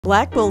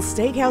Black Bull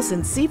Steakhouse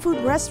and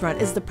Seafood Restaurant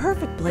is the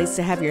perfect place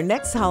to have your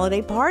next holiday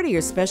party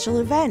or special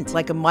event,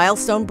 like a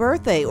milestone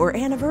birthday or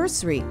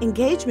anniversary,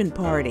 engagement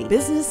party,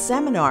 business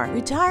seminar,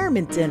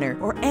 retirement dinner,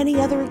 or any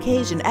other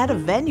occasion at a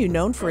venue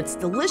known for its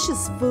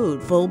delicious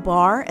food, full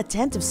bar,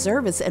 attentive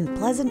service, and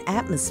pleasant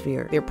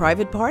atmosphere. Their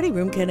private party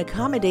room can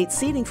accommodate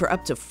seating for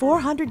up to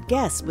 400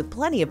 guests with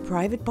plenty of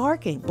private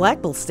parking.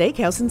 Black Bull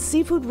Steakhouse and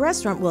Seafood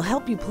Restaurant will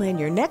help you plan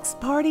your next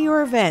party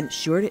or event,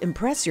 sure to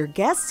impress your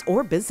guests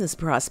or business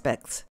prospects.